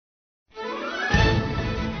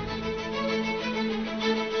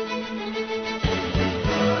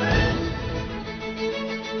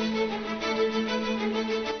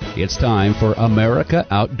It's time for America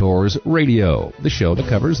Outdoors Radio, the show that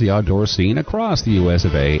covers the outdoor scene across the U.S.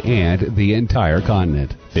 of A. and the entire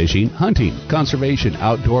continent. Fishing, hunting, conservation,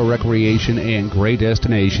 outdoor recreation, and great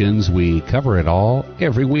destinations. We cover it all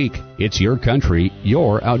every week. It's your country,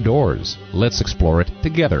 your outdoors. Let's explore it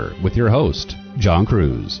together with your host, John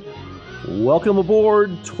Cruz. Welcome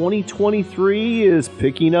aboard. 2023 is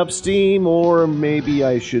picking up steam, or maybe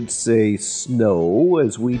I should say snow,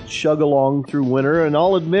 as we chug along through winter, and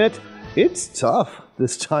I'll admit, it's tough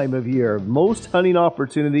this time of year. Most hunting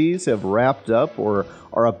opportunities have wrapped up or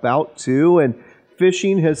are about to, and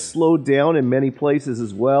fishing has slowed down in many places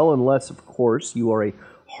as well, unless, of course, you are a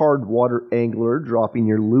hard water angler dropping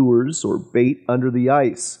your lures or bait under the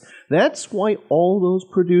ice. That's why all those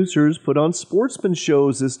producers put on sportsman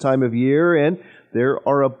shows this time of year, and there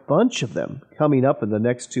are a bunch of them coming up in the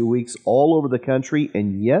next 2 weeks all over the country,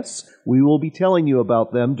 and yes, we will be telling you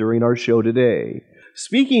about them during our show today.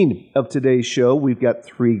 Speaking of today's show, we've got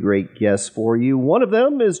 3 great guests for you. One of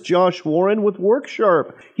them is Josh Warren with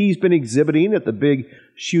Worksharp. He's been exhibiting at the big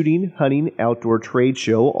Shooting, Hunting, Outdoor Trade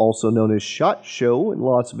Show, also known as SHOT Show, in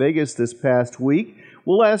Las Vegas this past week.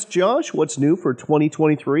 We'll ask Josh what's new for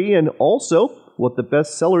 2023 and also what the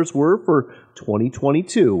best sellers were for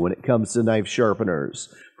 2022 when it comes to knife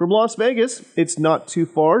sharpeners. From Las Vegas, it's not too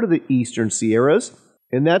far to the Eastern Sierras,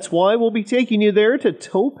 and that's why we'll be taking you there to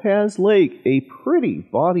Topaz Lake, a pretty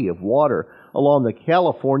body of water along the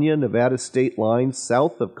California-Nevada state line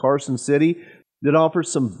south of Carson City that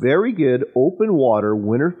offers some very good open water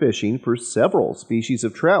winter fishing for several species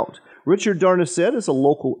of trout. Richard Darnasette is a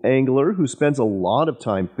local angler who spends a lot of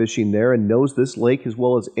time fishing there and knows this lake as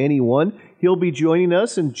well as anyone. He'll be joining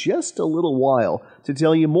us in just a little while to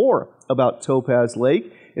tell you more about Topaz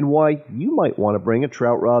Lake and why you might want to bring a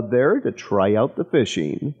trout rod there to try out the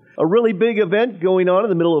fishing. A really big event going on in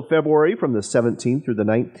the middle of February from the 17th through the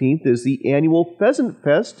 19th is the annual Pheasant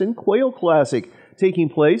Fest and Quail Classic, taking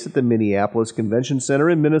place at the Minneapolis Convention Center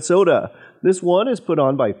in Minnesota. This one is put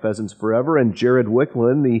on by Pheasants Forever, and Jared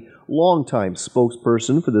Wicklund, the longtime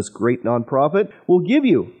spokesperson for this great nonprofit, will give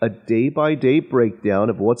you a day-by-day breakdown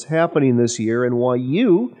of what's happening this year and why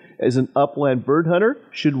you, as an upland bird hunter,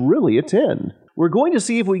 should really attend. We're going to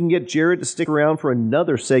see if we can get Jared to stick around for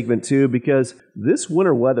another segment too, because this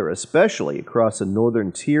winter weather, especially across the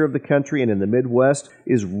northern tier of the country and in the Midwest,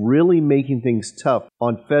 is really making things tough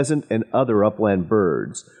on pheasant and other upland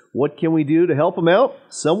birds. What can we do to help them out?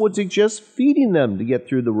 Some would suggest feeding them to get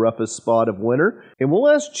through the roughest spot of winter, and we'll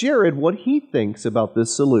ask Jared what he thinks about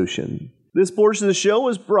this solution. This portion of the show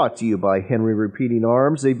is brought to you by Henry Repeating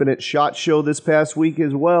Arms. They've been at SHOT Show this past week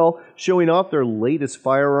as well, showing off their latest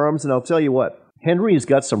firearms, and I'll tell you what, Henry has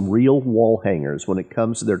got some real wall hangers when it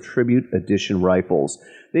comes to their Tribute Edition rifles.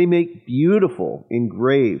 They make beautiful,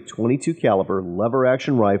 engraved .22 caliber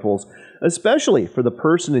lever-action rifles, especially for the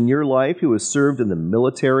person in your life who has served in the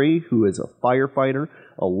military, who is a firefighter,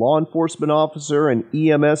 a law enforcement officer, an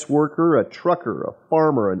EMS worker, a trucker, a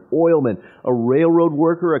farmer, an oilman, a railroad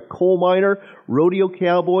worker, a coal miner, rodeo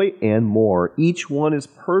cowboy, and more. Each one is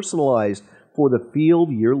personalized for the field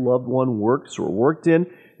your loved one works or worked in,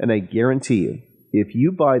 and I guarantee you, if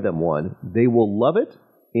you buy them one, they will love it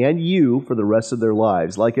and you for the rest of their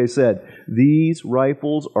lives. Like I said, these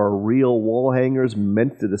rifles are real wall hangers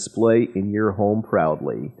meant to display in your home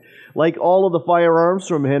proudly. Like all of the firearms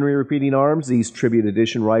from Henry Repeating Arms, these Tribute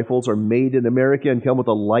Edition rifles are made in America and come with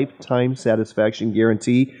a lifetime satisfaction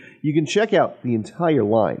guarantee. You can check out the entire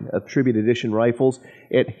line of Tribute Edition rifles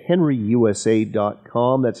at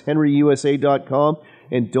henryusa.com. That's henryusa.com.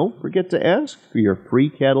 And don't forget to ask for your free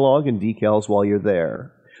catalog and decals while you're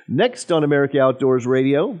there. Next on America Outdoors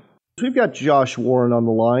Radio, we've got Josh Warren on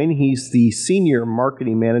the line. He's the Senior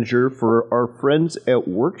Marketing Manager for our friends at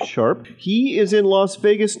Worksharp. He is in Las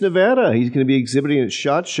Vegas, Nevada. He's going to be exhibiting at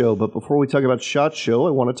SHOT Show. But before we talk about SHOT Show,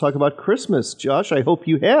 I want to talk about Christmas. Josh, I hope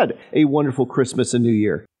you had a wonderful Christmas and New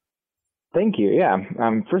Year. Thank you. Yeah.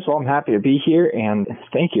 First of all, I'm happy to be here, and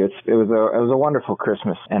thank you. It was a wonderful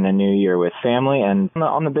Christmas and a New Year with family, and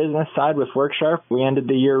on the business side with Worksharp, we ended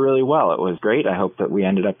the year really well. It was great. I hope that we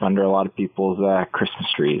ended up under a lot of people's Christmas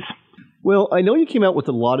trees. Well, I know you came out with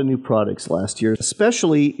a lot of new products last year,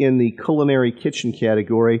 especially in the culinary kitchen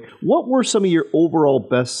category. What were some of your overall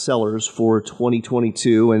best sellers for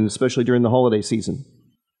 2022, and especially during the holiday season?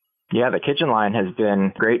 Yeah, the kitchen line has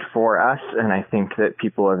been great for us, and I think that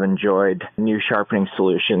people have enjoyed new sharpening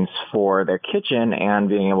solutions for their kitchen and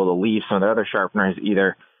being able to leave some of their other sharpeners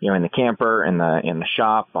either in the camper, in the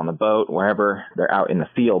shop, on the boat, wherever they're out in the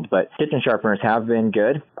field. But kitchen sharpeners have been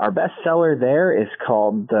good. Our best seller there is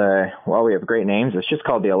called we have great names. It's just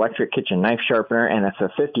called the Electric Kitchen Knife Sharpener, and it's a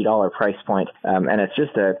 $50 price point. And it's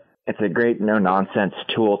just a great no-nonsense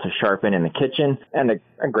tool to sharpen in the kitchen, and a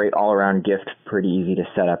great all-around gift, pretty easy to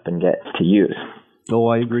set up and get to use. Oh,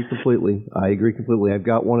 I agree completely. I've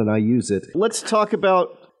got one and I use it. Let's talk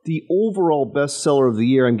about the overall bestseller of the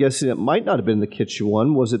year. I'm guessing it might not have been the kitchen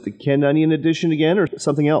one. Was it the Ken Onion edition again or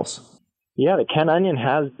something else? Yeah, the Ken Onion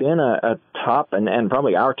has been a top and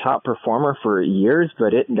probably our top performer for years,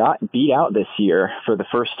 but it got beat out this year for the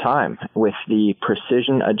first time with the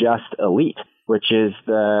Precision Adjust Elite, which is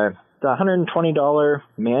the $120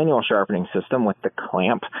 manual sharpening system with the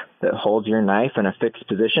clamp that holds your knife in a fixed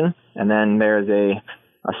position. And then there's a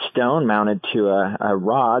stone mounted to a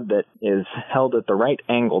rod that is held at the right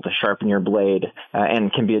angle to sharpen your blade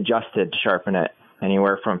and can be adjusted to sharpen it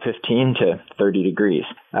anywhere from 15 to 30 degrees.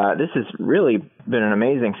 This has really been an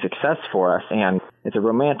amazing success for us, and it's a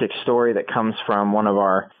romantic story that comes from one of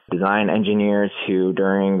our design engineers who,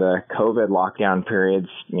 during the COVID lockdown periods,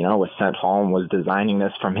 was sent home, was designing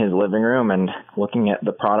this from his living room and looking at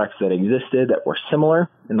the products that existed that were similar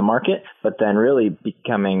in the market, but then really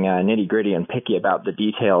becoming nitty-gritty and picky about the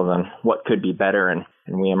details and what could be better. And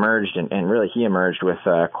we emerged, and really he emerged with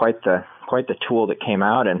quite the tool that came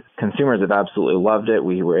out, and consumers have absolutely loved it.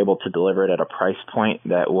 We were able to deliver it at a price point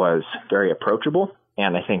that was very approachable.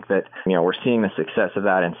 And I think that, we're seeing the success of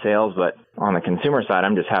that in sales, but on the consumer side,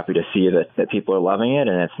 I'm just happy to see that people are loving it,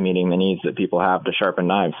 and it's meeting the needs that people have to sharpen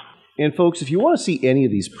knives. And folks, if you want to see any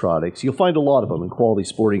of these products, you'll find a lot of them in quality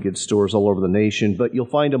sporting goods stores all over the nation, but you'll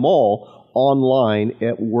find them all online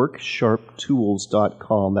at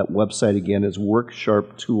worksharptools.com. That website again is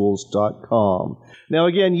worksharptools.com. Now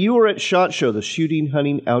again, you are at SHOT Show, the Shooting,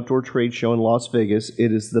 Hunting, Outdoor Trade Show in Las Vegas.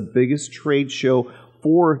 It is the biggest trade show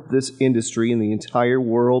for this industry in the entire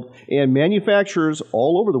world, and manufacturers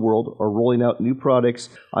all over the world are rolling out new products.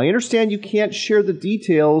 I understand you can't share the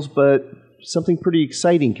details, but something pretty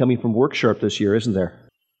exciting coming from Worksharp this year, isn't there?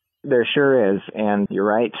 There sure is, and you're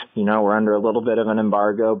right. We're under a little bit of an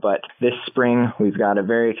embargo, but this spring we've got a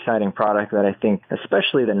very exciting product that I think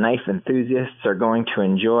especially the knife enthusiasts are going to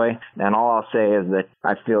enjoy. And all I'll say is that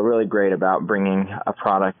I feel really great about bringing a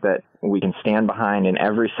product that we can stand behind in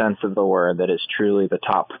every sense of the word, that is truly the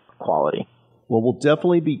top quality. Well, we'll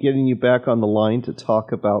definitely be getting you back on the line to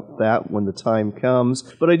talk about that when the time comes.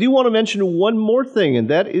 But I do want to mention one more thing, and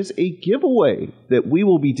that is a giveaway that we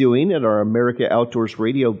will be doing at our America Outdoors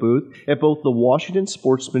Radio booth at both the Washington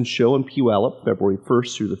Sportsman Show in Puyallup, February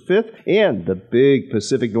 1st through the 5th, and the big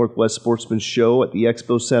Pacific Northwest Sportsman Show at the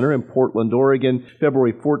Expo Center in Portland, Oregon,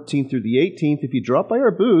 February 14th through the 18th. If you drop by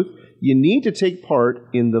our booth, you need to take part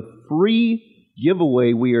in the free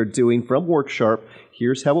giveaway we are doing from Worksharp.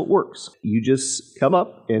 Here's how it works. You just come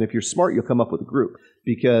up, and if you're smart, you'll come up with a group,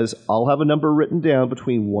 because I'll have a number written down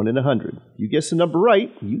between 1 and 100. You guess the number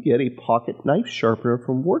right, you get a pocket knife sharpener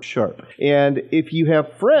from Worksharp. And if you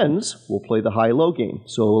have friends, we'll play the high-low game.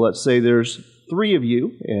 So let's say there's 3 of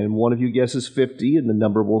you, and one of you guesses 50, and the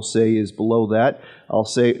number we'll say is below that. I'll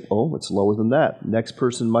say, oh, it's lower than that. Next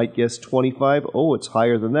person might guess 25. Oh, it's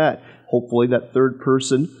higher than that. Hopefully that third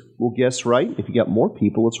person will guess right. If you got more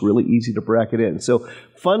people, it's really easy to bracket in. So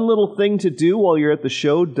fun little thing to do while you're at the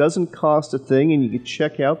show. Doesn't cost a thing, and you can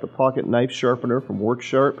check out the pocket knife sharpener from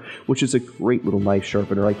Worksharp, which is a great little knife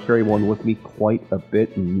sharpener. I carry one with me quite a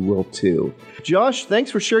bit, and you will too. Josh,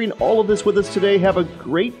 thanks for sharing all of this with us today. Have a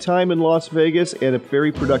great time in Las Vegas and a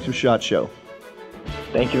very productive SHOT Show.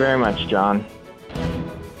 Thank you very much, John.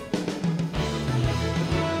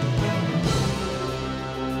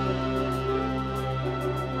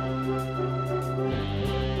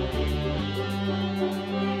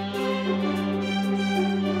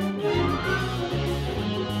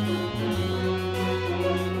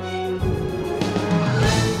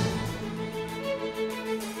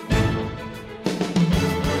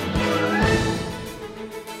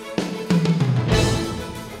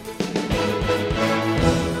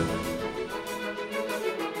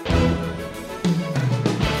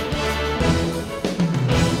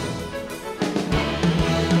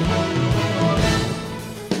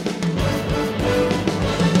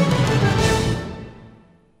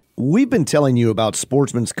 We've been telling you about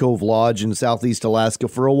Sportsman's Cove Lodge in Southeast Alaska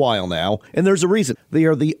for a while now, and there's a reason. They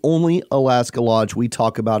are the only Alaska lodge we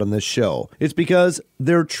talk about in this show. It's because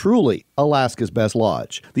they're truly Alaska's best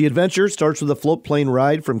lodge. The adventure starts with a float plane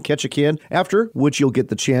ride from Ketchikan, after which you'll get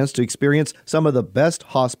the chance to experience some of the best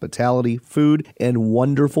hospitality, food, and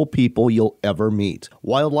wonderful people you'll ever meet.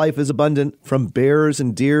 Wildlife is abundant, from bears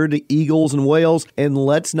and deer to eagles and whales, and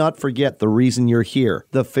let's not forget the reason you're here,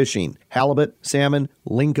 the fishing. Halibut, salmon,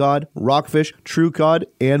 lingcod, rockfish, true cod,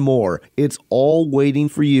 and more. It's all waiting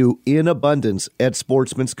for you in abundance at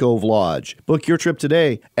Sportsman's Cove Lodge. Book your trip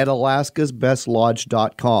today at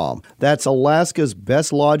alaskasbestlodge.com. That's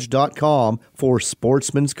alaskasbestlodge.com for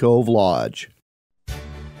Sportsman's Cove Lodge.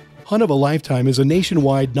 Hunt of a Lifetime is a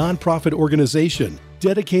nationwide nonprofit organization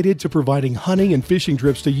dedicated to providing hunting and fishing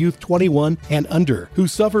trips to youth 21 and under who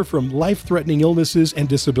suffer from life-threatening illnesses and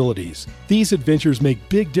disabilities. These adventures make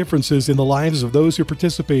big differences in the lives of those who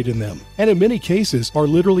participate in them, and in many cases are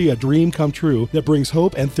literally a dream come true that brings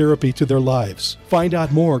hope and therapy to their lives. Find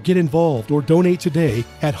out more, get involved, or donate today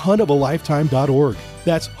at huntofalifetime.org.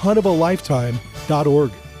 That's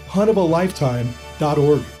huntofalifetime.org.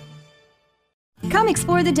 huntofalifetime.org. Come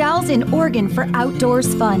explore the Dalles in Oregon for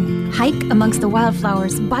outdoors fun. Hike amongst the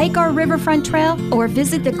wildflowers, bike our riverfront trail, or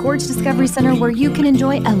visit the Gorge Discovery Center where you can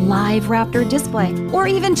enjoy a live raptor display, or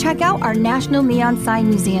even check out our National Neon Sign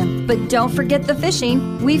Museum. But don't forget the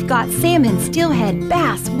fishing. We've got salmon, steelhead,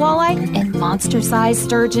 bass, walleye, and monster-sized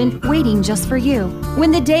sturgeon waiting just for you.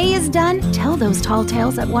 When the day is done, tell those tall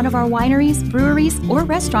tales at one of our wineries, breweries, or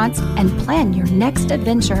restaurants and plan your next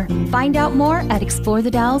adventure. Find out more at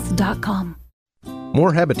explorethedalles.com.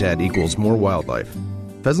 More habitat equals more wildlife.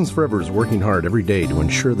 Pheasants Forever is working hard every day to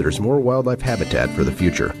ensure there's more wildlife habitat for the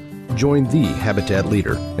future. Join the habitat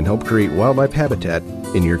leader and help create wildlife habitat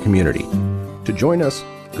in your community. To join us,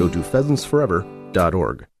 go to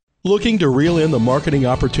pheasantsforever.org. Looking to reel in the marketing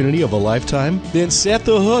opportunity of a lifetime? Then set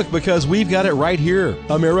the hook, because we've got it right here.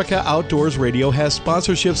 America Outdoors Radio has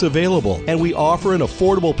sponsorships available, and we offer an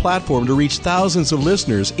affordable platform to reach thousands of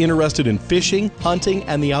listeners interested in fishing, hunting,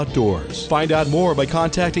 and the outdoors. Find out more by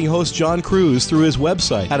contacting host John Cruz through his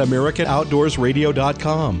website at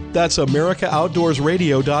AmericanOutdoorsRadio.com. That's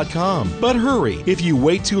AmericanOutdoorsRadio.com. But hurry, if you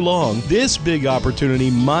wait too long, this big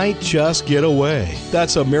opportunity might just get away.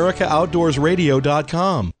 That's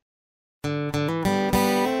AmericanOutdoorsRadio.com.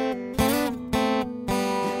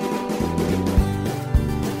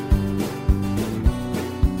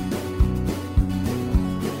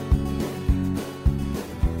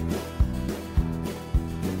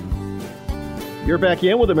 You're back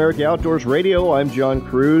in with America Outdoors Radio. I'm John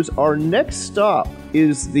Cruz. Our next stop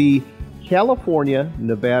is the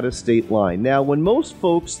California-Nevada state line. Now, when most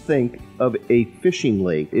folks think of a fishing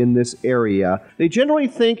lake in this area, they generally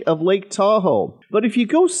think of Lake Tahoe. But if you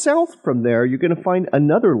go south from there, you're going to find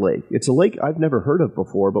another lake. It's a lake I've never heard of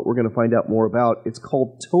before, but we're going to find out more about. It's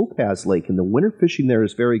called Topaz Lake, and the winter fishing there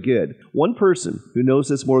is very good. One person who knows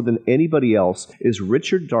this more than anybody else is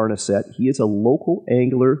Richard Darnaset. He is a local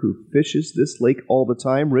angler who fishes this lake all the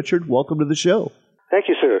time. Richard, welcome to the show. Thank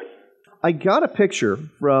you, sir. I got a picture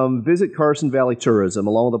from Visit Carson Valley Tourism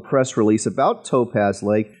along with a press release about Topaz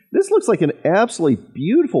Lake. This looks like an absolutely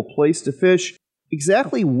beautiful place to fish.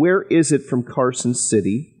 Exactly where is it from Carson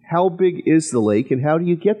City? How big is the lake, and how do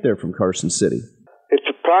you get there from Carson City? It's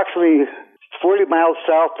approximately 40 miles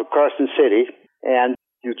south of Carson City, and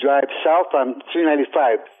you drive south on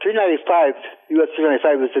 395. 395, US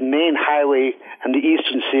 395, is the main highway in the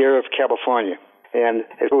eastern Sierra of California, and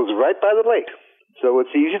it goes right by the lake. So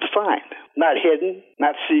it's easy to find. Not hidden,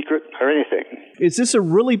 not secret, or anything. Is this a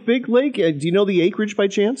really big lake? Do you know the acreage by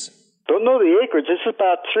chance? Don't know the acreage. It's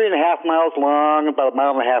about 3.5 miles long, about 1.5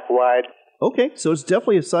 miles wide. Okay, so it's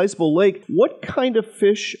definitely a sizable lake. What kind of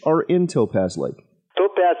fish are in Topaz Lake?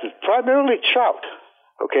 Topaz is primarily trout.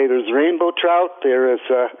 Okay, there's rainbow trout. There is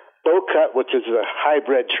bowcut, which is a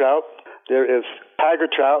hybrid trout. There is tiger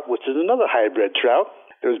trout, which is another hybrid trout.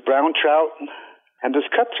 There's brown trout, and there's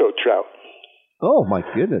cutthroat trout. Oh, my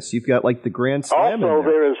goodness. You've got like the Grand Slam. Also,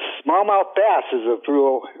 there is smallmouth bass is a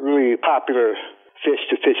really popular fish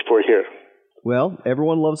to fish for here. Well,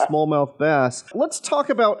 everyone loves smallmouth bass. Let's talk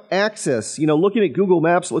about access. You know, looking at Google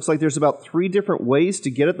Maps, it looks like there's about 3 different ways to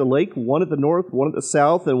get at the lake. One at the north, one at the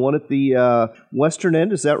south, and one at the western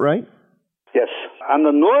end. Is that right? Yes. On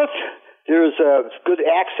the north, there's good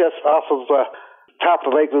access off of top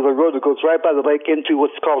of the lake. There's a road that goes right by the lake into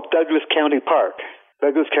what's called Douglas County Park.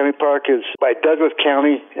 Douglas County Park is by Douglas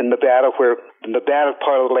County in Nevada, where the Nevada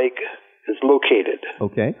part of the lake is located.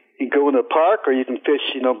 Okay. You can go in the park, or you can fish,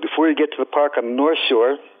 before you get to the park on the north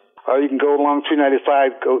shore, or you can go along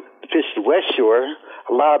 395, go fish the west shore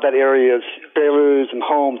a lot of that area is trailers and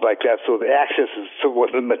homes like that, so the access is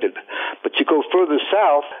somewhat limited. But you go further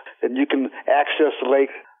south, and you can access the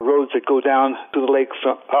lake roads that go down to the lake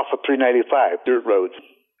off of 395, dirt roads.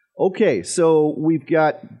 Okay, so we've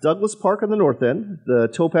got Douglas Park on the north end, the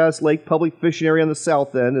Topaz Lake Public Fishing Area on the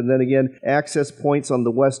south end, and then again, access points on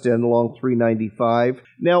the west end along 395.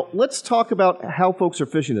 Now, let's talk about how folks are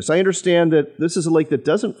fishing this. I understand that this is a lake that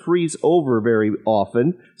doesn't freeze over very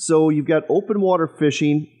often, so you've got open water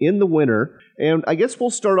fishing in the winter, and I guess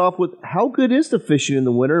we'll start off with how good is the fishing in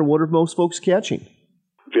the winter, and what are most folks catching?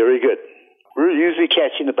 Very good. We're usually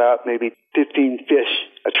catching about maybe 15 fish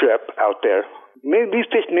a trip out there. These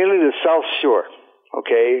fish mainly the South Shore,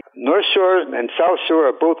 okay? North Shore and South Shore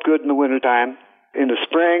are both good in the wintertime. In the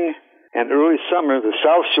spring and early summer, the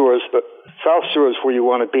South Shore is where you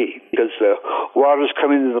want to be because the water's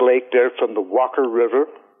coming into the lake there from the Walker River,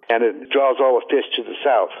 and it draws all the fish to the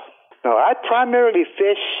south. Now, I primarily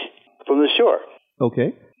fish from the shore.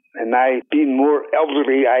 Okay. And I, being more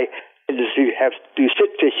elderly, I just do sit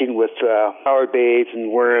fishing with power baits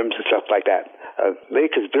and worms and stuff like that.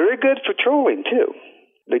 Lake is very good for trolling, too.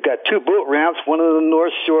 They've got 2 boat ramps, one on the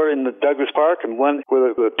North Shore in the Douglas Park and one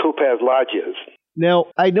where the Topaz Lodge is. Now,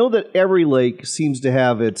 I know that every lake seems to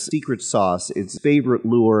have its secret sauce, its favorite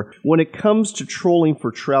lure. When it comes to trolling for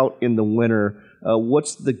trout in the winter,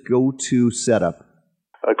 what's the go-to setup?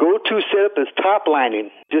 A go-to setup is top lining.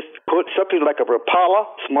 Just put something like a Rapala,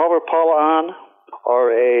 small Rapala on, or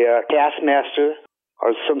a Castmaster,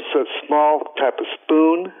 or some sort of small type of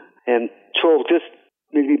spoon, and troll just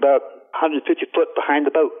maybe about 150 foot behind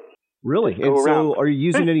the boat. Really? And so are you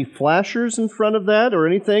using any flashers in front of that or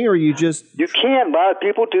anything, or are you just... You can. A lot of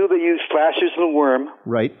people do. They use flashers and a worm.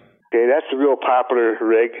 Right. Okay, that's a real popular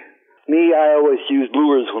rig. Me, I always use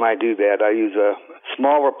lures when I do that. I use a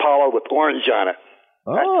small Rapala with orange on it.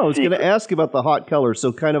 Oh, I was going to ask about the hot color.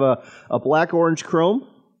 So kind of a black-orange chrome?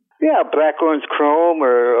 Yeah, black-orange chrome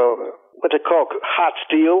or what they call hot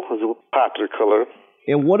steel is a popular color.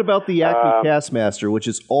 And what about the Acme Castmaster, which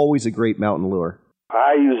is always a great mountain lure?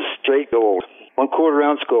 I use straight gold, 1/4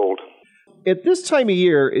 ounce gold. At this time of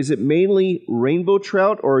year, is it mainly rainbow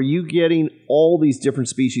trout, or are you getting all these different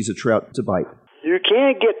species of trout to bite? You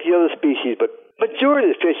can get the other species, but majority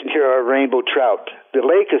of the fishing here are rainbow trout. The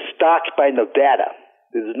lake is stocked by Nevada.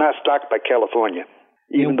 It is not stocked by California,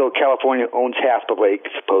 even though California owns half the lake,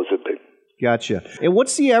 supposedly. Gotcha. And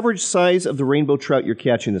what's the average size of the rainbow trout you're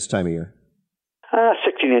catching this time of year?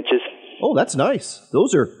 16 inches. Oh, that's nice.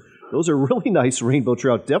 Those are really nice rainbow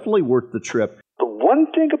trout. Definitely worth the trip. The one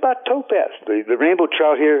thing about topaz, the rainbow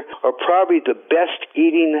trout here are probably the best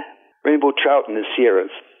eating rainbow trout in the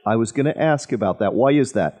Sierras. I was going to ask about that. Why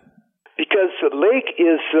is that? Because the lake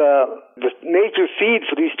is the major feed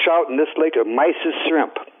for these trout in this lake are mysis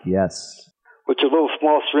shrimp. Yes. Which are little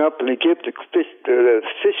small shrimp, and they give the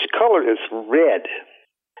fish color is red.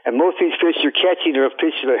 And most of these fish you're catching are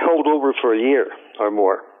fish that are held over for a year or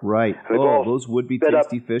more. Right. Oh, those would be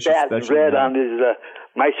tasty fish, especially red on these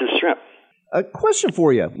mysis shrimp. A question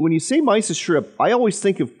for you. When you say mysis shrimp, I always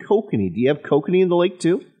think of kokanee. Do you have kokanee in the lake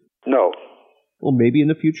too? No. Well, maybe in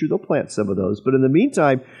the future they'll plant some of those. But in the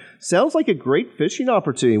meantime, sounds like a great fishing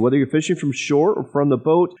opportunity, whether you're fishing from shore or from the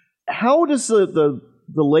boat. How does the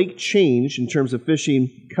lake change in terms of fishing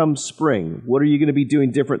come spring? What are you going to be doing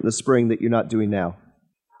different in the spring that you're not doing now?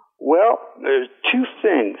 Well, there's 2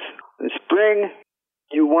 things. In spring,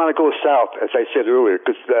 you want to go south, as I said earlier,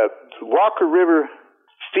 because the Walker River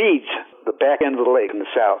feeds the back end of the lake in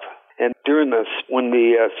the south. And when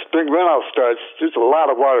the spring runoff starts, there's a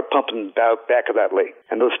lot of water pumping back of that lake.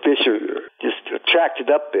 And those fish are just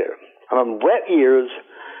attracted up there. And on wet years,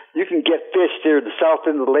 you can get fish there at the south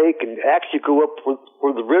end of the lake and actually go up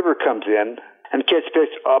where the river comes in and catch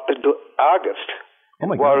fish up into August. Oh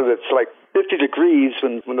my water God. that's like 50 degrees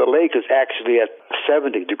when the lake is actually at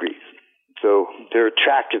 70 degrees. So they're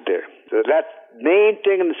attracted there. So that main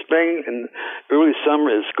thing in the spring and early summer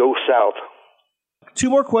is go south. 2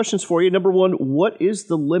 more questions for you. Number 1, what is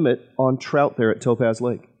the limit on trout there at Topaz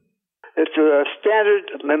Lake? It's a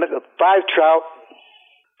standard limit of 5 trout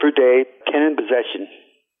per day, 10 in possession.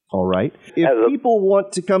 All right. If people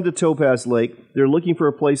want to come to Topaz Lake, they're looking for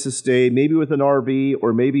a place to stay, maybe with an RV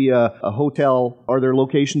or maybe a hotel. Are there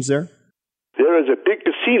locations there? There is a big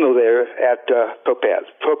casino there at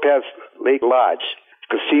Topaz Lake Lodge.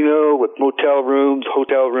 Casino with motel rooms,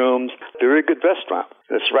 hotel rooms, very good restaurant.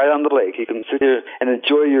 It's right on the lake. You can sit here and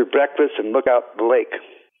enjoy your breakfast and look out the lake.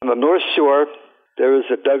 On the North Shore, there is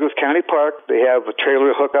a Douglas County Park. They have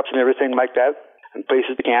trailer hookups and everything like that, and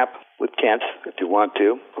places to camp with tents if you want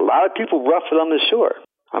to. A lot of people rough it on the shore.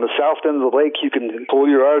 On the south end of the lake, you can pull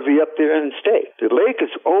your RV up there and stay. The lake is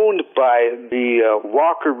owned by the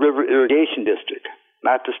Walker River Irrigation District,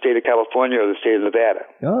 not the state of California or the state of Nevada.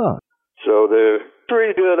 Ah. So they're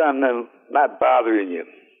pretty good on them not bothering you.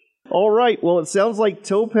 All right. Well, it sounds like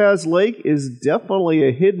Topaz Lake is definitely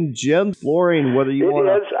a hidden gem exploring whether you want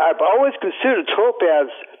to... It is. I've always considered Topaz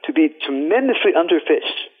to be tremendously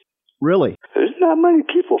underfished. Really? There's not many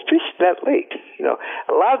people fish that lake. You know,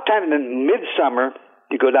 a lot of times in midsummer,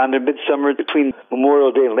 you go down there midsummer between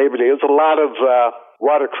Memorial Day and Labor Day, there's a lot of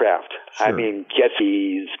watercraft. Sure. I mean, jet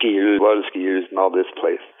skis, skiers, water skiers, and all this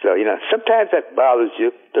place. So, you know, sometimes that bothers you.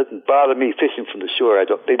 It doesn't bother me fishing from the shore.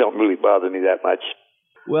 They don't really bother me that much.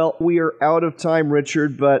 Well, we are out of time,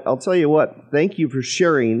 Richard, but I'll tell you what, thank you for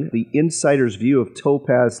sharing the insider's view of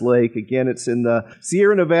Topaz Lake. Again, it's in the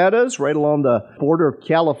Sierra Nevadas, right along the border of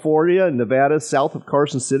California and Nevada, south of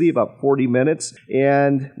Carson City, about 40 minutes.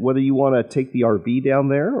 And whether you want to take the RV down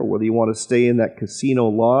there or whether you want to stay in that casino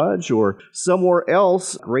lodge or somewhere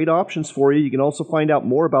else, great options for you. You can also find out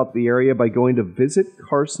more about the area by going to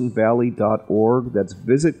visitcarsonvalley.org. That's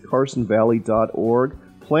visitcarsonvalley.org.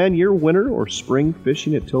 Plan your winter or spring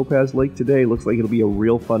fishing at Topaz Lake today. Looks like it'll be a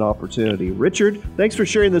real fun opportunity. Richard, thanks for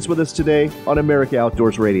sharing this with us today on America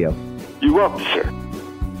Outdoors Radio. You're welcome, sir.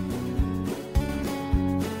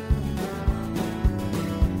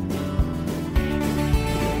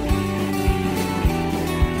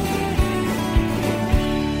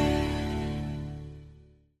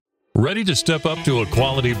 Ready to step up to a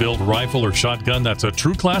quality-built rifle or shotgun that's a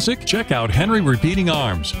true classic? Check out Henry Repeating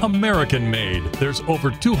Arms, American-made. There's over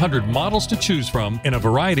 200 models to choose from in a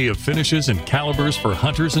variety of finishes and calibers for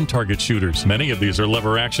hunters and target shooters. Many of these are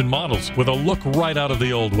lever-action models with a look right out of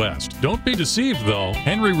the Old West. Don't be deceived, though.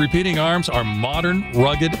 Henry Repeating Arms are modern,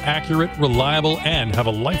 rugged, accurate, reliable, and have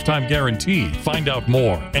a lifetime guarantee. Find out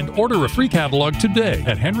more and order a free catalog today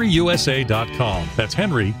at henryusa.com. That's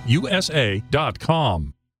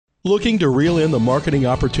henryusa.com. Looking to reel in the marketing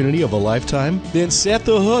opportunity of a lifetime? Then set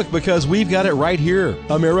the hook because we've got it right here.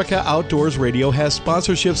 America Outdoors Radio has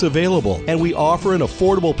sponsorships available, and we offer an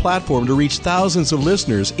affordable platform to reach thousands of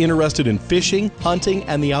listeners interested in fishing, hunting,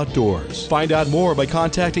 and the outdoors. Find out more by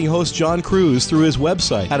contacting host John Cruz through his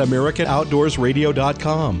website at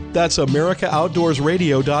AmericanOutdoorsRadio.com. That's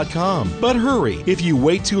AmericaOutdoorsRadio.com. But hurry, if you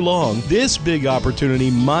wait too long, this big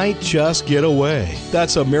opportunity might just get away.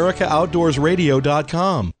 That's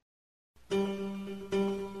AmericaOutdoorsRadio.com.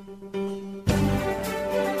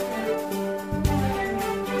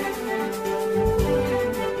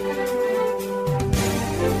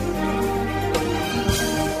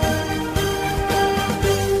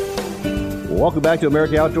 Welcome back to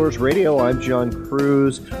America Outdoors Radio. I'm John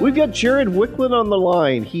Cruz. We've got Jared Wicklund on the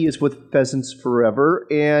line. He is with Pheasants Forever,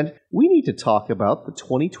 and we need to talk about the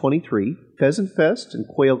 2023 Pheasant Fest and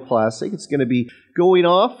Quail Classic. It's going to be going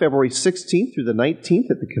off February 16th through the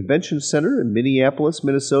 19th at the Convention Center in Minneapolis,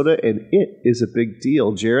 Minnesota, and it is a big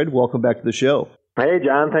deal. Jared, welcome back to the show. Hey,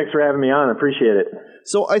 John. Thanks for having me on. I appreciate it.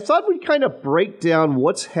 So I thought we'd kind of break down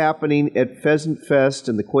what's happening at Pheasant Fest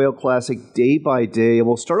and the Quail Classic day by day. And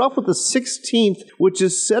we'll start off with the 16th, which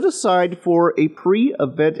is set aside for a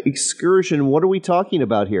pre-event excursion. What are we talking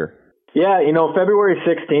about here? Yeah, February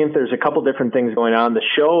 16th, there's a couple different things going on. The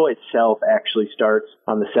show itself actually starts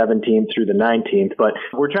on the 17th through the 19th, but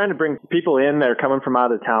we're trying to bring people in that are coming from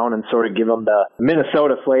out of town and sort of give them the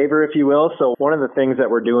Minnesota flavor, if you will. So one of the things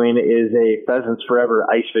that we're doing is a Pheasants Forever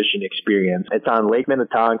ice fishing experience. It's on Lake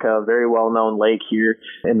Minnetonka, a very well-known lake here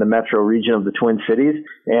in the metro region of the Twin Cities,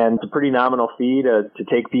 and it's a pretty nominal fee to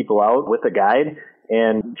take people out with a guide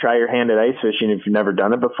and try your hand at ice fishing if you've never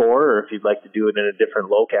done it before, or if you'd like to do it in a different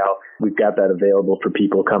locale. We've got that available for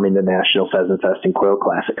people coming to National Pheasant Fest and Quail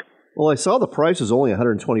Classic. Well, I saw the price is only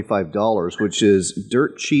 $125, which is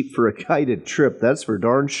dirt cheap for a guided trip. That's for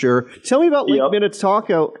darn sure. Tell me about Lake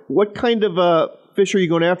Minnetonka. What kind of fish are you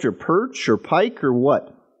going after? Perch or pike or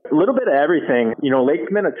what? A little bit of everything. Lake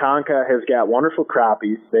Minnetonka has got wonderful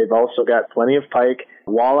crappies. They've also got plenty of pike.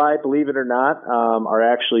 Walleye, believe it or not, are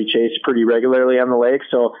actually chased pretty regularly on the lake.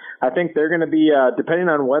 So I think they're going to be, depending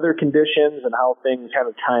on weather conditions and how things kind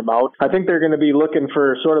of time out, I think they're going to be looking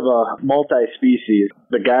for sort of a multi-species.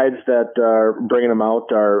 The guides that are bringing them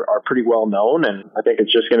out are pretty well known, and I think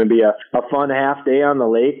it's just going to be a fun half day on the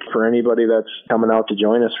lake for anybody that's coming out to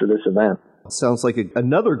join us for this event. Sounds like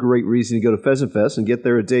another great reason to go to Pheasant Fest and get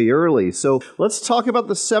there a day early. So let's talk about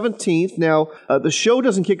the 17th. Now, the show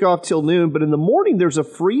doesn't kick off till noon, but in the morning there's a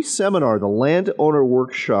free seminar, the Landowner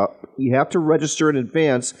Workshop. You have to register in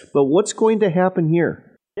advance, but what's going to happen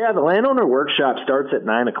here? Yeah, the Landowner Workshop starts at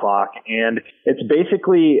 9 o'clock, and it's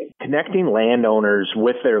basically connecting landowners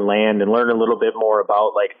with their land and learn a little bit more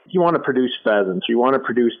about, like, if you want to produce pheasants, you want to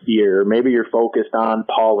produce deer, maybe you're focused on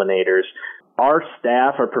pollinators. Our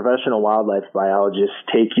staff, our professional wildlife biologists,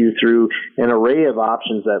 take you through an array of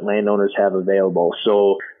options that landowners have available.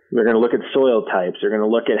 So they're going to look at soil types. They're going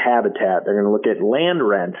to look at habitat. They're going to look at land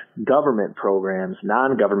rent, government programs,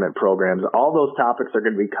 non-government programs. All those topics are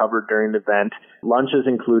going to be covered during the event. Lunch is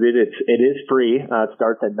included. It is free. It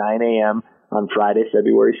starts at 9 a.m. on Friday,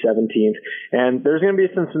 February 17th. And there's going to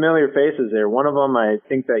be some familiar faces there. One of them, I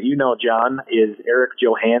think that you know, John, is Eric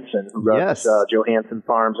Johansson, who runs Johansson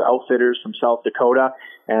Farms Outfitters from South Dakota.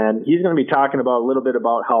 And he's going to be talking about a little bit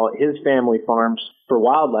about how his family farms for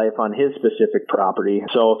wildlife on his specific property.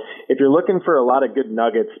 So if you're looking for a lot of good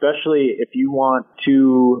nuggets, especially if you want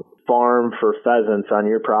to farm for pheasants on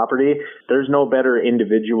your property, there's no better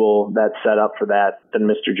individual that's set up for that than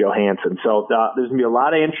Mr. Johansson. So there's going to be a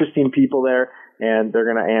lot of interesting people there, and they're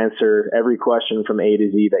going to answer every question from A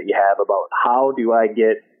to Z that you have about how do I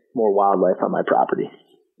get more wildlife on my property.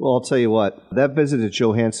 Well, I'll tell you what, that visit at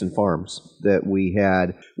Johansson Farms that we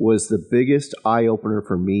had was the biggest eye-opener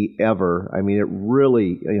for me ever. I mean, it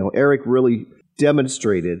really, Eric really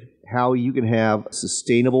demonstrated how you can have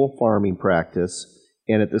sustainable farming practice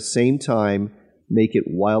and at the same time make it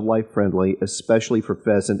wildlife friendly, especially for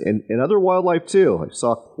pheasant and other wildlife too. I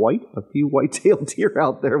saw quite a few white-tailed deer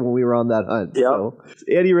out there when we were on that hunt. Yep. So,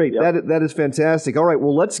 at any rate, that is fantastic. All right,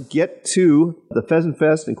 well, let's get to the Pheasant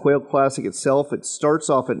Fest and Quail Classic itself. It starts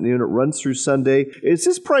off at noon. It runs through Sunday. Is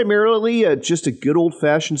this primarily just a good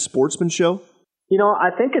old-fashioned sportsman show? I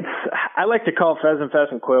think I like to call Pheasant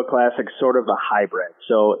Fest and Quail Classic sort of a hybrid.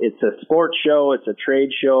 So it's a sports show, it's a trade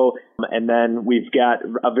show, and then we've got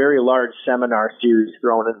a very large seminar series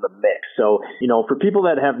thrown in the mix. So, for people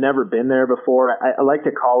that have never been there before, I like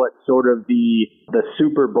to call it sort of the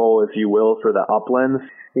Super Bowl, if you will, for the uplands.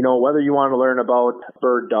 Whether you want to learn about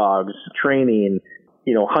bird dogs, training,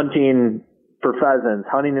 hunting for pheasants,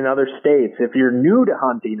 hunting in other states. If you're new to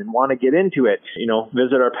hunting and want to get into it,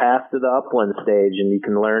 visit our Path to the Upland stage, and you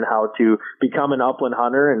can learn how to become an upland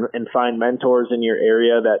hunter and find mentors in your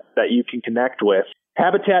area that you can connect with.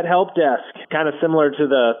 Habitat Help Desk, kind of similar to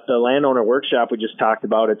the Landowner Workshop we just talked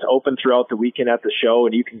about. It's open throughout the weekend at the show,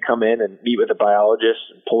 and you can come in and meet with a biologist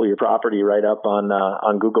and pull your property right up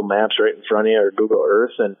on Google Maps right in front of you, or Google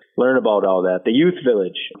Earth, and learn about all that. The Youth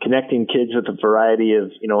Village, connecting kids with a variety of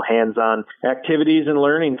hands-on activities and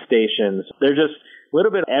learning stations. They're just a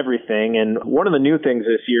little bit of everything. And one of the new things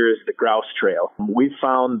this year is the Grouse Trail. We've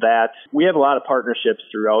found that we have a lot of partnerships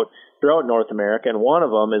throughout North America, and one of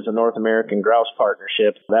them is a North American grouse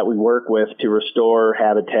partnership that we work with to restore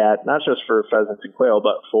habitat, not just for pheasants and quail,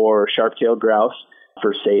 but for sharp-tailed grouse,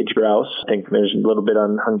 for sage grouse. I think there's a little bit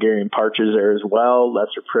on Hungarian partridge there as well,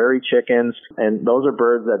 lesser prairie chickens, and those are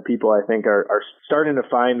birds that people, I think, are starting to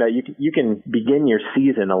find that you can begin your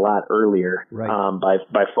season a lot earlier, right,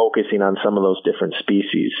 by focusing on some of those different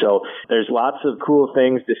species. So there's lots of cool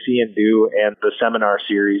things to see and do, and the seminar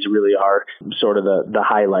series really are sort of the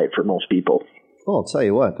highlight for most people. Well, I'll tell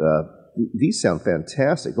you what, these sound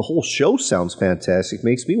fantastic. The whole show sounds fantastic.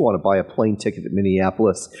 Makes me want to buy a plane ticket to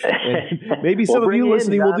Minneapolis. And maybe some of you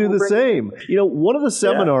listening will do the same. One of the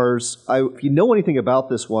seminars, if you know anything about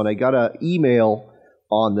this one, I got an email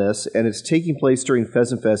on this, and it's taking place during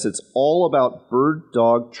Pheasant Fest. It's all about bird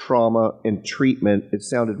dog trauma and treatment. It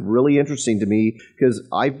sounded really interesting to me because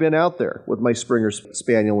I've been out there with my Springer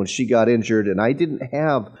Spaniel when she got injured, and I didn't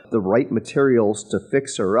have the right materials to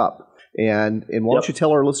fix her up. And why don't you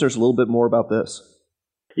tell our listeners a little bit more about this?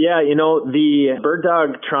 Yeah, the bird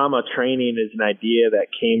dog trauma training is an idea that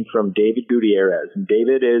came from David Gutierrez.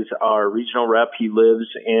 David is our regional rep. He lives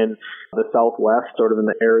in the Southwest, sort of in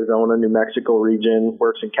the Arizona, New Mexico region,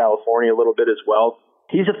 works in California a little bit as well.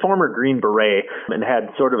 He's a former Green Beret and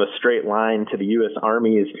had sort of a straight line to the U.S.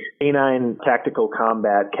 Army's Canine Tactical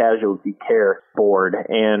Combat Casualty Care Board.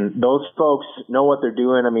 And those folks know what they're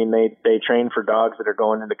doing. I mean, they train for dogs that are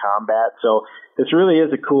going into combat. So this really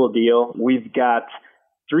is a cool deal. We've got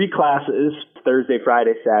 3 classes, Thursday,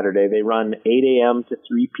 Friday, Saturday. They run 8 a.m. to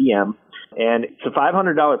 3 p.m. And it's a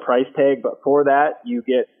 $500 price tag, but for that, you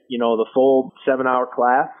get, the full 7-hour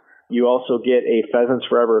class. You also get a Pheasants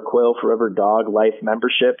Forever, Quail Forever Dog Life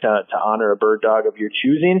membership to honor a bird dog of your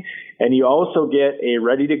choosing. And you also get a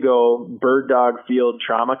ready-to-go bird dog field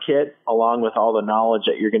trauma kit along with all the knowledge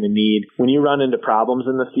that you're going to need. When you run into problems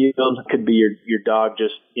in the field, it could be your dog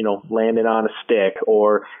just, landed on a stick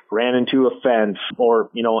or ran into a fence or,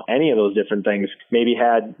 any of those different things. Maybe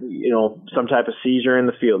had, some type of seizure in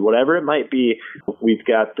the field. Whatever it might be, we've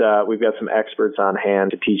got some experts on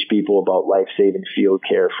hand to teach people about life-saving field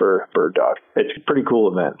care for bird dogs. It's a pretty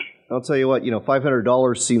cool event. I'll tell you what,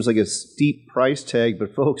 $500 seems like a steep price tag,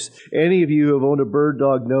 but folks, any of you who have owned a bird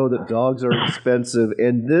dog know that dogs are expensive,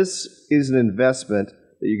 and this is an investment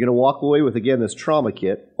that you're going to walk away with, again, this trauma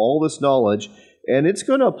kit, all this knowledge, and it's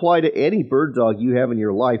going to apply to any bird dog you have in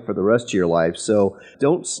your life for the rest of your life. So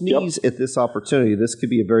don't sneeze at this opportunity. This could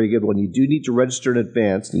be a very good one. You do need to register in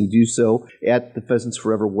advance, and you do so at the Pheasants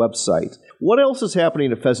Forever website. What else is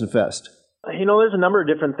happening at Pheasant Fest? There's a number of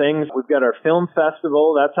different things. We've got our film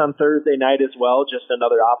festival. That's on Thursday night as well. Just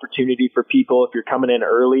another opportunity for people if you're coming in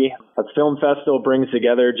early. A film festival brings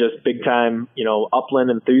together just big time, upland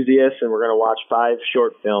enthusiasts, and we're going to watch 5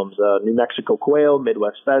 short films. New Mexico quail,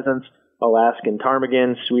 Midwest pheasants, Alaskan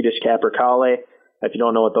ptarmigan, Swedish capercaillie. If you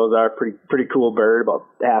don't know what those are, pretty cool bird, about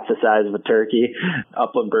half the size of a turkey.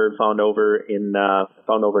 Upland bird found over in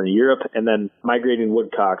Europe, and then migrating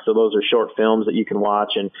woodcock. So those are short films that you can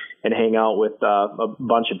watch and hang out with a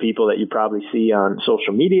bunch of people that you probably see on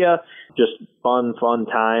social media. Just fun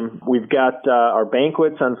time. We've got our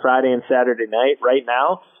banquets on Friday and Saturday night right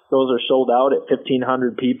now. Those are sold out at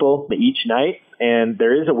 1,500 people each night. And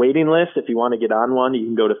there is a waiting list. If you want to get on one, you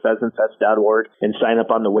can go to pheasantfest.org and sign up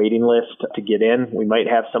on the waiting list to get in. We might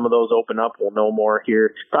have some of those open up. We'll know more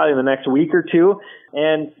here probably in the next week or two.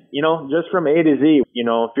 And, just from A to Z,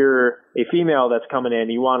 if you're a female that's coming in,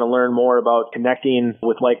 you want to learn more about connecting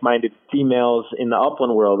with like-minded females in the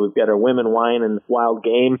upland world. We've got our Women, Wine, and Wild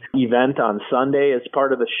Game event on Sunday as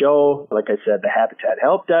part of the show. Like I said, the Habitat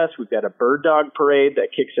Help Desk. We've got a bird dog parade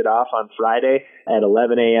that kicks it off on Friday at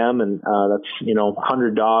 11 a.m. And that's,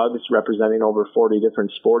 100 dogs representing over 40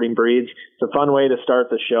 different sporting breeds. It's a fun way to start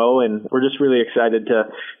the show, and we're just really excited to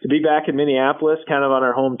be back in Minneapolis, kind of on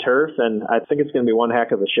our home turf, and I think it's going to be one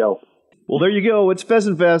heck of a show. Well, there you go. It's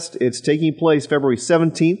Pheasant Fest. It's taking place February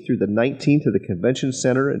 17th through the 19th at the Convention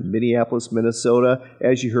Center in Minneapolis, Minnesota.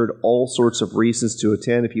 As you heard, all sorts of reasons to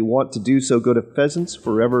attend. If you want to do so, go to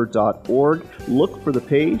pheasantsforever.org. Look for the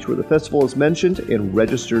page where the festival is mentioned and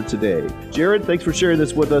register today. Jared, thanks for sharing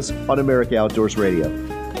this with us on America Outdoors Radio.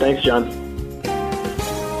 Thanks, John.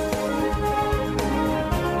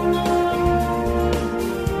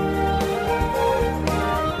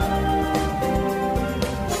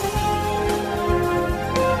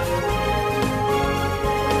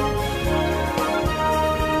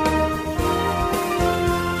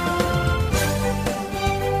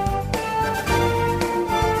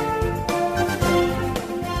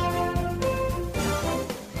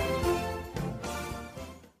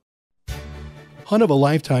 Hunt of a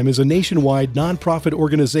Lifetime is a nationwide nonprofit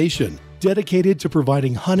organization dedicated to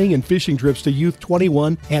providing hunting and fishing trips to youth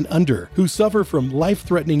 21 and under who suffer from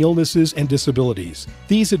life-threatening illnesses and disabilities.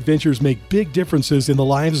 These adventures make big differences in the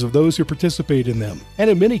lives of those who participate in them, and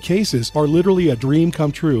in many cases are literally a dream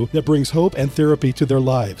come true that brings hope and therapy to their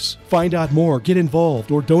lives. Find out more, get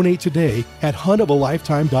involved, or donate today at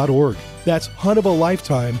huntofalifetime.org. That's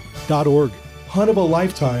huntofalifetime.org.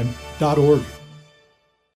 huntofalifetime.org.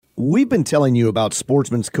 We've been telling you about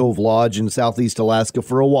Sportsman's Cove Lodge in Southeast Alaska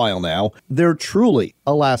for a while now. They're truly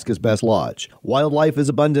Alaska's best lodge. Wildlife is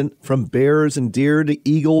abundant, from bears and deer to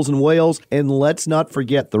eagles and whales, and let's not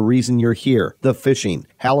forget the reason you're here, the fishing.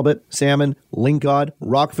 Halibut, salmon, lingcod,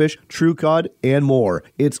 rockfish, true cod, and more.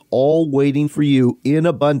 It's all waiting for you in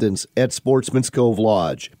abundance at Sportsman's Cove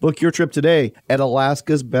Lodge. Book your trip today at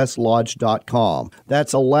alaskasbestlodge.com.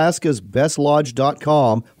 That's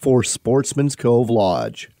alaskasbestlodge.com for Sportsman's Cove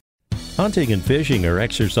Lodge. Hunting and fishing are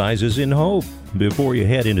exercises in hope. Before you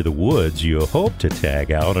head into the woods, you hope to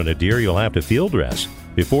tag out on a deer you'll have to field dress.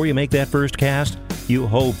 Before you make that first cast, you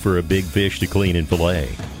hope for a big fish to clean and fillet.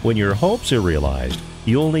 When your hopes are realized,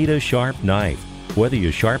 you'll need a sharp knife. Whether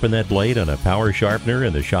you sharpen that blade on a power sharpener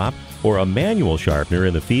in the shop or a manual sharpener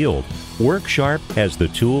in the field, WorkSharp has the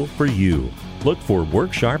tool for you. Look for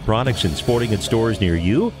WorkSharp products in sporting goods stores near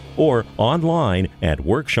you or online at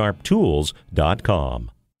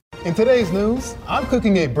WorkSharpTools.com. In today's news, I'm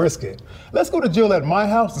cooking a brisket. Let's go to Jill at my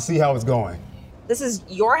house to see how it's going. This is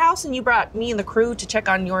your house and you brought me and the crew to check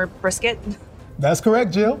on your brisket? That's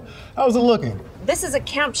correct, Jill. How's it looking? This is a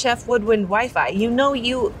Camp Chef Woodwind Wi-Fi. You know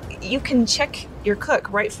you can check your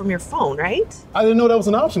cook right from your phone, right? I didn't know that was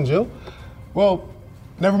an option, Jill. Well,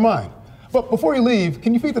 never mind. But before you leave,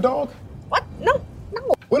 can you feed the dog? What? No.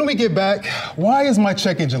 When we get back, why is my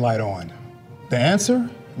check engine light on? The answer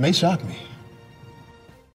may shock me.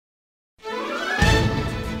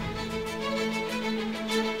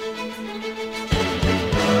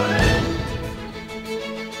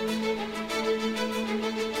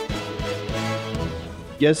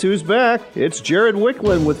 Guess who's back? It's Jared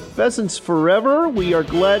Wicklund with Pheasants Forever. We are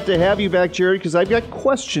glad to have you back, Jared, because I've got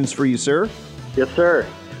questions for you, sir. Yes, sir.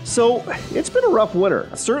 So, it's been a rough winter.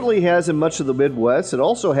 It certainly has in much of the Midwest. It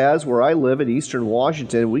also has where I live in eastern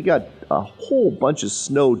Washington. We got a whole bunch of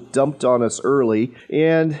snow dumped on us early,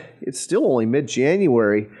 and it's still only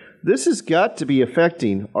mid-January. This has got to be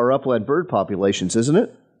affecting our upland bird populations, isn't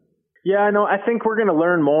it? Yeah, I know. I think we're going to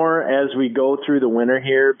learn more as we go through the winter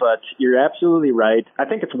here, but you're absolutely right. I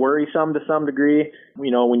think it's worrisome to some degree. You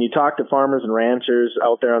know, when you talk to farmers and ranchers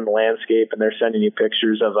out there on the landscape and they're sending you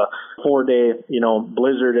pictures of a 4-day,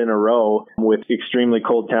 blizzard in a row with extremely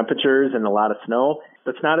cold temperatures and a lot of snow,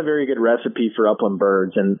 that's not a very good recipe for upland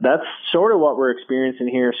birds. And that's sort of what we're experiencing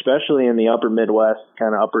here, especially in the upper Midwest,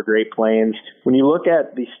 kind of upper Great Plains. When you look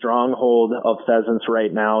at the stronghold of pheasants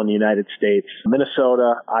right now in the United States,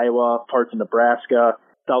 Minnesota, Iowa, parts of Nebraska,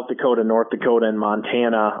 South Dakota, North Dakota, and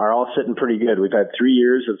Montana are all sitting pretty good. We've had 3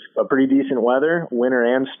 years of pretty decent weather, winter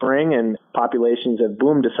and spring, and populations have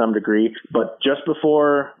boomed to some degree. But just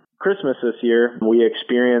before Christmas this year, we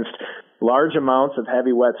experienced large amounts of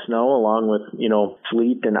heavy wet snow along with,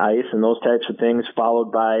 sleet and ice and those types of things,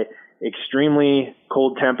 followed by extremely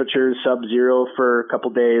cold temperatures, sub-zero for a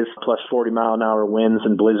couple days, plus 40-mile-an-hour winds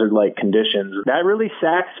and blizzard-like conditions. That really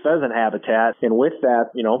sacks pheasant habitat. And with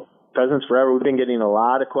that, Pheasants Forever, we've been getting a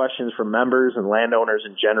lot of questions from members and landowners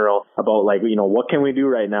in general about what can we do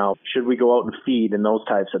right now? Should we go out and feed and those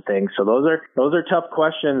types of things? So those are tough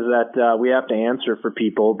questions that we have to answer for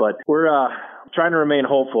people, but we're trying to remain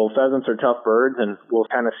hopeful. Pheasants are tough birds, and we'll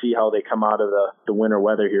kind of see how they come out of the winter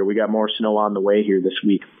weather here. We got more snow on the way here this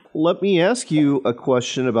week. Let me ask you a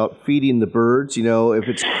question about feeding the birds. If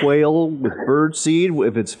it's quail with bird seed,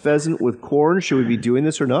 if it's pheasant with corn, should we be doing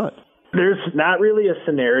this or not? There's not really a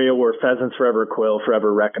scenario where Pheasants Forever, Quail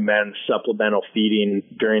Forever recommends supplemental feeding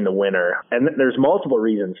during the winter. And there's multiple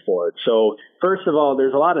reasons for it. So first of all,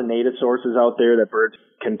 there's a lot of native sources out there that birds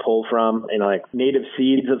can pull from, like native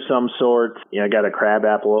seeds of some sort. I got a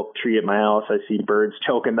crabapple tree at my house. I see birds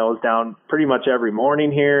choking those down pretty much every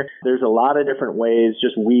morning here. There's a lot of different ways,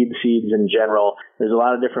 just weed seeds in general. There's a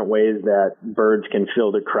lot of different ways that birds can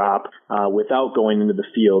fill the crop without going into the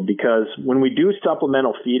field, because when we do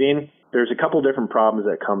supplemental feeding, there's a couple different problems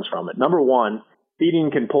that comes from it. Number one,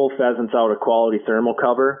 feeding can pull pheasants out of quality thermal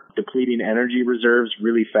cover, depleting energy reserves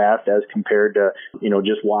really fast as compared to,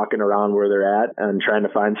 just walking around where they're at and trying to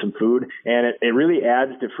find some food. And it really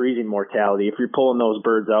adds to freezing mortality. If you're pulling those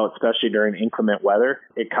birds out, especially during inclement weather,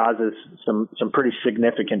 it causes some pretty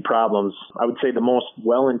significant problems. I would say the most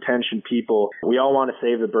well-intentioned people, we all want to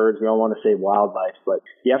save the birds, we all want to save wildlife, but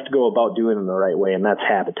you have to go about doing it in the right way, and that's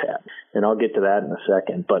habitat. And I'll get to that in a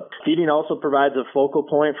second. But feeding also provides a focal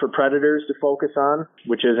point for predators to focus on,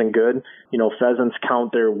 which isn't good. Pheasants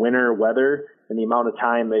count their winter weather and the amount of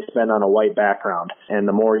time they spend on a white background. And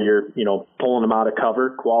the more you're, pulling them out of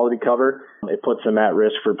cover, quality cover, it puts them at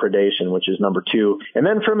risk for predation, which is number two. And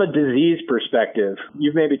then from a disease perspective,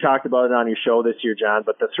 you've maybe talked about it on your show this year, John,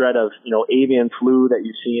 but the threat of, avian flu that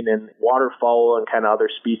you've seen in waterfowl and kind of other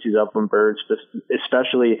species of birds,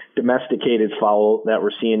 especially domesticated fowl that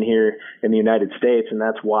we're seeing here in the United States. And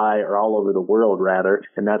that's why, or all over the world rather,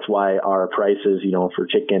 and that's why our prices, for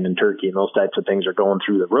chicken and turkey and those types of things are going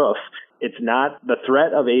through the roof. It's not the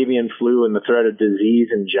threat of avian flu and the threat of disease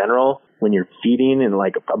in general when you're feeding in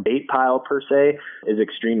like a bait pile per se is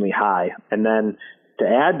extremely high. And then to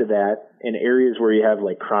add to that, in areas where you have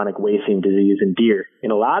like chronic wasting disease in deer,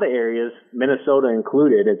 in a lot of areas, Minnesota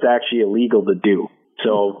included, it's actually illegal to do.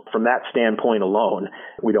 So from that standpoint alone,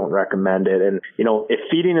 we don't recommend it. And, if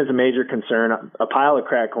feeding is a major concern, a pile of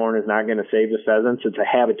cracked corn is not going to save the pheasants. It's a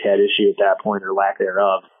habitat issue at that point, or lack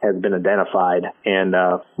thereof, has been identified. And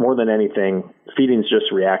more than anything, feeding is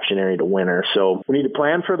just reactionary to winter. So we need to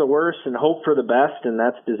plan for the worst and hope for the best, and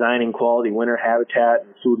that's designing quality winter habitat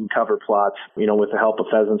and food and cover plots, with the help of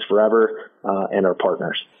Pheasants Forever and our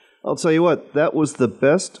partners. I'll tell you what, that was the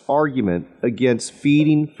best argument against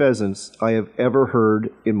feeding pheasants I have ever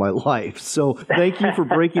heard in my life. So thank you for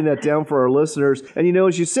breaking that down for our listeners. And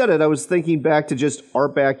as you said it, I was thinking back to just our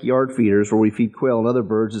backyard feeders where we feed quail and other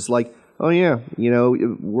birds. It's like, oh yeah,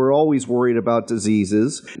 we're always worried about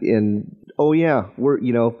diseases. And oh yeah, we're,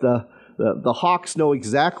 the hawks know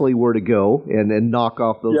exactly where to go and knock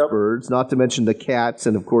off those birds, not to mention the cats.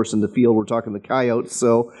 And, of course, in the field, we're talking the coyotes.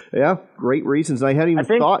 So, yeah, great reasons. And I hadn't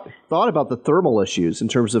even thought about the thermal issues in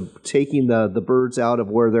terms of taking the birds out of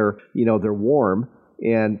where they're warm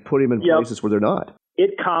and putting them in places where they're not.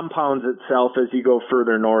 it compounds itself as you go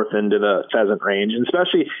further north into the pheasant range, and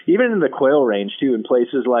especially even in the quail range too, in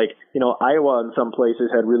places like, Iowa in some places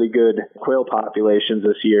had really good quail populations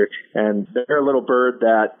this year, and they're a little bird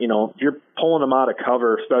that, if you're pulling them out of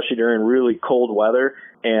cover, especially during really cold weather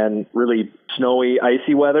and really snowy,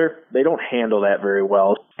 icy weather, they don't handle that very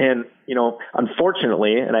well. And,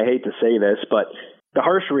 unfortunately, and I hate to say this, but the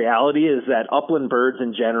harsh reality is that upland birds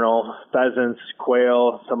in general, pheasants,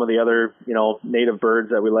 quail, some of the other, native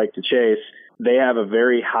birds that we like to chase, they have a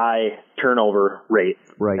very high turnover rate.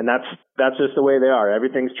 Right. And that's just the way they are.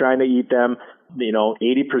 Everything's trying to eat them.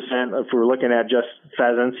 80%, if we're looking at just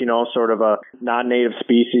pheasants, sort of a non-native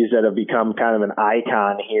species that have become kind of an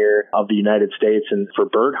icon here of the United States and for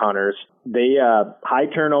bird hunters, they high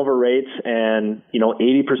turnover rates, and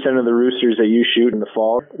 80% of the roosters that you shoot in the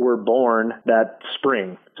fall were born that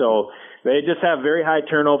spring. So they just have very high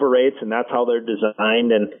turnover rates, and that's how they're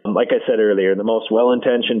designed. And like I said earlier, the most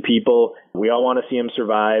well-intentioned people, we all want to see them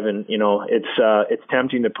survive. And it's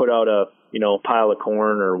tempting to put out a pile of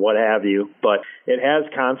corn or what have you, but it has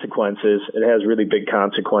consequences. It has really big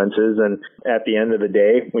consequences, and at the end of the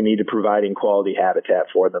day, we need to provide quality habitat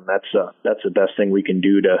for them. That's the best thing we can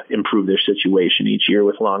do to improve their situation each year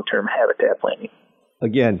with long-term habitat planning.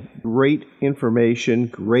 Again, great information,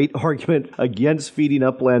 great argument against feeding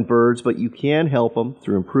upland birds, but you can help them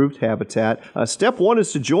through improved habitat. Step one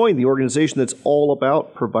is to join the organization that's all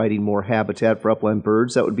about providing more habitat for upland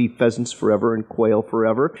birds. That would be Pheasants Forever and Quail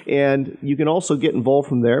Forever. And you can also get involved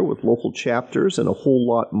from there with local chapters and a whole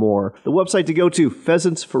lot more. The website to go to,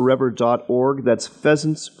 pheasantsforever.org. That's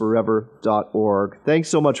pheasantsforever.org. Thanks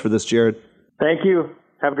so much for this, Jared. Thank you.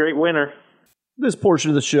 Have a great winter. This portion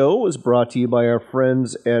of the show is brought to you by our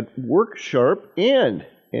friends at WorkSharp, and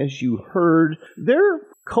as you heard, their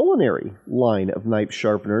culinary line of knife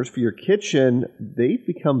sharpeners for your kitchen, they've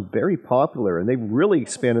become very popular, and they've really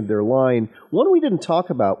expanded their line. One we didn't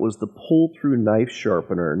talk about was the pull-through knife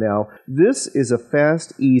sharpener. Now, this is a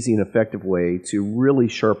fast, easy, and effective way to really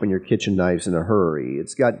sharpen your kitchen knives in a hurry.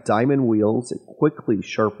 It's got diamond wheels that quickly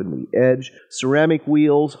sharpen the edge, ceramic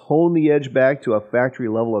wheels hone the edge back to a factory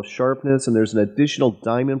level of sharpness, and there's an additional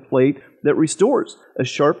diamond plate that restores a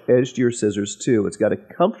sharp edge to your scissors, too. It's got a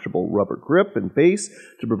comfortable rubber grip and base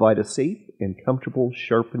to provide a safe and comfortable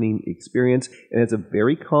sharpening experience, and it's a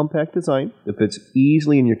very compact design that fits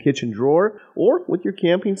easily in your kitchen drawer or with your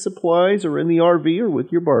camping supplies or in the RV or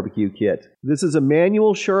with your barbecue kit. This is a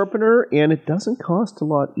manual sharpener, and it doesn't cost a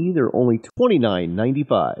lot either, only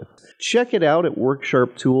 $29.95. Check it out at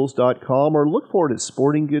WorkSharpTools.com or look for it at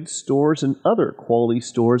sporting goods stores and other quality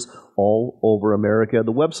stores all over America.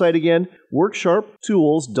 The website again,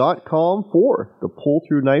 WorkSharpTools.com for the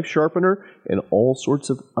pull-through knife sharpener and all sorts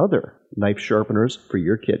of other knife sharpeners for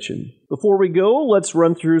your kitchen. Before we go, let's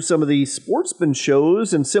run through some of the sportsman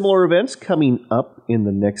shows and similar events coming up in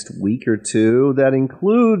the next week or two. That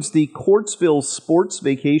includes the Courtsville Sports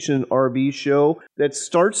Vacation and RV Show that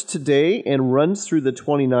starts today and runs through the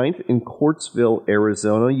 29th in Courtsville,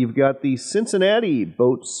 Arizona. You've got the Cincinnati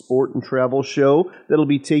Boat Sport and Travel Show that'll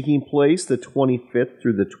be taking place the 25th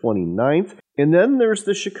through the 29th. And then there's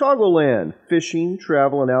the Chicagoland Fishing,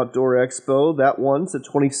 Travel, and Outdoor Expo. That one's the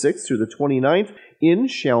 26th through the 29th in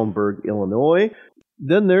Schaumburg, Illinois.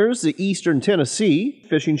 Then there's the Eastern Tennessee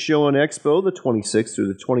Fishing Show and Expo, the 26th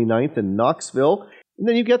through the 29th in Knoxville. And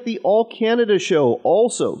then you've got the All Canada Show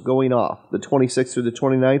also going off the 26th through the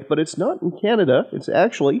 29th, but it's not in Canada. It's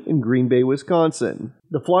actually in Green Bay, Wisconsin.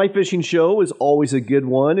 The Fly Fishing Show is always a good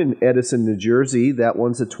one in Edison, New Jersey. That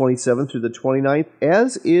one's the 27th through the 29th,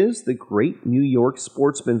 as is the Great New York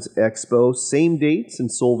Sportsman's Expo, same dates in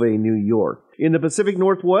Solvay, New York. In the Pacific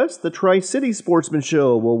Northwest, the Tri-City Sportsman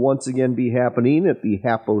Show will once again be happening at the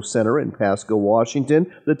Hapo Center in Pasco,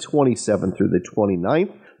 Washington, the 27th through the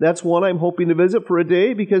 29th. That's one I'm hoping to visit for a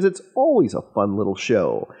day because it's always a fun little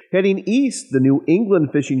show. Heading east, the New England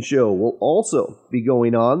Fishing Show will also be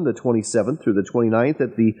going on the 27th through the 29th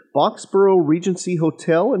at the Boxborough Regency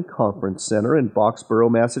Hotel and Conference Center in Boxborough,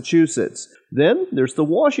 Massachusetts. Then there's the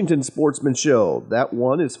Washington Sportsman Show. That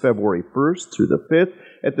one is February 1st through the 5th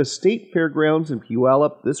at the State Fairgrounds in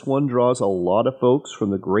Puyallup. This one draws a lot of folks from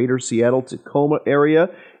the greater Seattle-Tacoma area,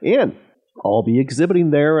 and I'll be exhibiting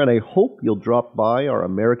there, and I hope you'll drop by our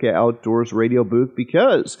America Outdoors radio booth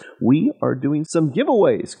because we are doing some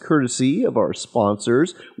giveaways courtesy of our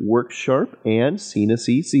sponsors, WorkSharp and Sea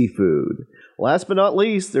Seafood. Last but not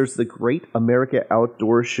least, there's the Great America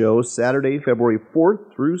Outdoor Show, Saturday, February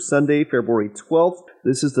 4th through Sunday, February 12th.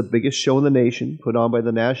 This is the biggest show in the nation, put on by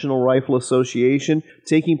the National Rifle Association,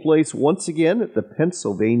 taking place once again at the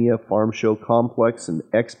Pennsylvania Farm Show Complex and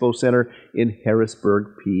Expo Center in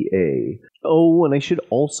Harrisburg, PA. Oh, and I should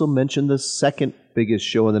also mention the second biggest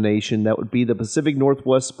show in the nation. That would be the Pacific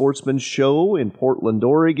Northwest Sportsman Show in Portland,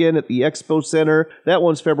 Oregon at the Expo Center. That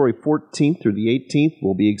one's February 14th through the 18th.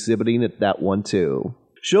 We'll be exhibiting at that one too.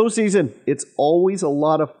 Show season, it's always a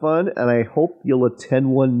lot of fun, and I hope you'll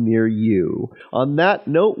attend one near you. On that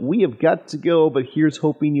note, we have got to go, but here's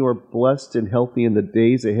hoping you are blessed and healthy in the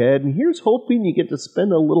days ahead, and here's hoping you get to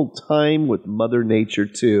spend a little time with Mother Nature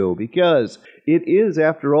too, because it is,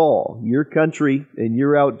 after all, your country and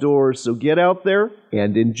your outdoors, so get out there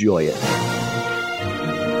and enjoy it.